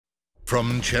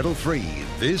From Channel 3,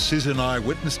 this is an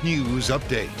Eyewitness News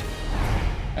Update.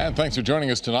 And thanks for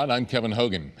joining us tonight. I'm Kevin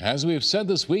Hogan. As we have said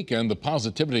this weekend, the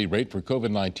positivity rate for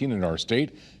COVID-19 in our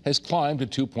state has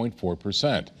climbed to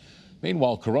 2.4%.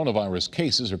 Meanwhile, coronavirus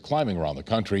cases are climbing around the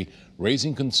country,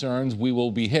 raising concerns we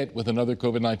will be hit with another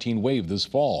COVID-19 wave this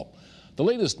fall. The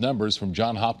latest numbers from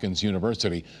Johns Hopkins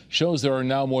University shows there are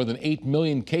now more than 8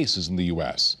 million cases in the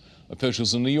U.S.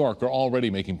 Officials in New York are already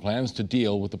making plans to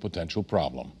deal with the potential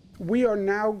problem. We are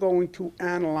now going to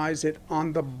analyze it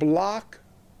on the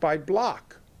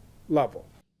block-by-block level.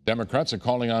 Democrats are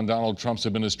calling on Donald Trump's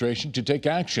administration to take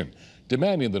action,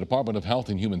 demanding the Department of Health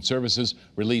and Human Services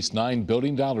release $9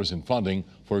 billion in funding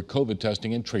for a COVID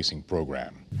testing and tracing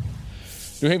program.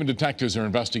 New Haven detectives are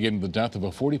investigating the death of a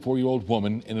 44-year-old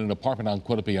woman in an apartment on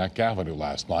Quinnipiac Avenue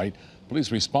last night.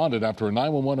 Police responded after a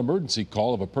 911 emergency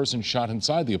call of a person shot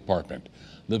inside the apartment.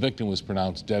 The victim was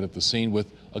pronounced dead at the scene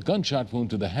with a gunshot wound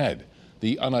to the head.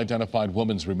 The unidentified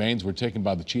woman's remains were taken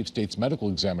by the Chief State's Medical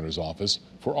Examiner's Office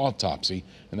for autopsy,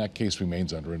 and that case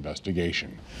remains under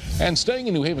investigation. And staying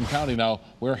in New Haven County now,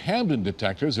 where Hamden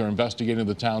detectives are investigating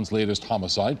the town's latest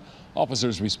homicide.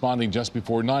 Officers responding just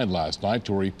before 9 last night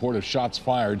to a report of shots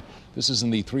fired. This is in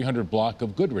the 300 block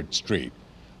of Goodrich Street.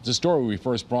 It's a story we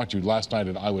first brought you last night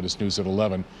at Eyewitness News at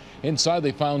 11. Inside,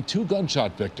 they found 2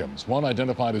 gunshot victims. One,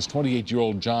 identified as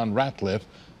 28-year-old John Ratliff,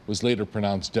 was later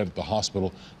pronounced dead at the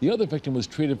hospital. The other victim was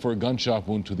treated for a gunshot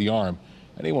wound to the arm.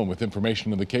 Anyone with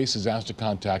information on the case is asked to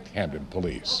contact Hamden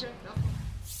Police.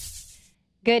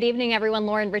 Good evening, everyone.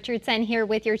 Lauren Richardson here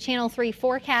with your Channel 3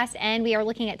 forecast, and we are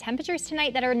looking at temperatures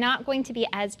tonight that are not going to be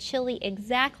as chilly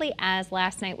exactly as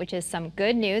last night, which is some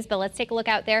good news. But let's take a look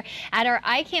out there at our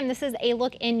iCam. This is a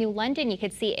look in New London. You can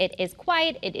see it is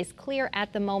quiet, it is clear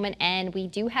at the moment, and we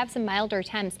do have some milder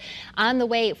temps on the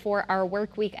way for our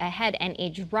work week ahead and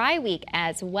a dry week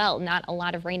as well. Not a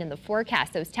lot of rain in the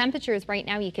forecast. Those temperatures right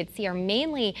now you could see are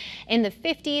mainly in the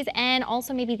 50s and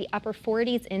also maybe the upper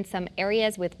 40s in some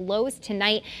areas, with lows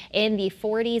tonight in the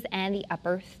 40s and the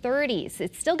upper 30s.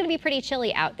 It's still going to be pretty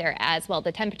chilly out there as well.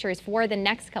 The temperatures for the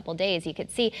next couple days, you could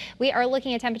see we are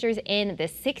looking at temperatures in the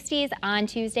 60s on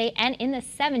Tuesday and in the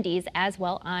 70s as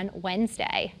well on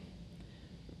Wednesday.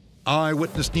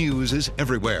 Eyewitness News is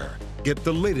everywhere. Get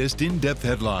the latest in-depth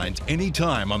headlines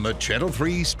anytime on the Channel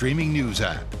 3 streaming news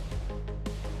app.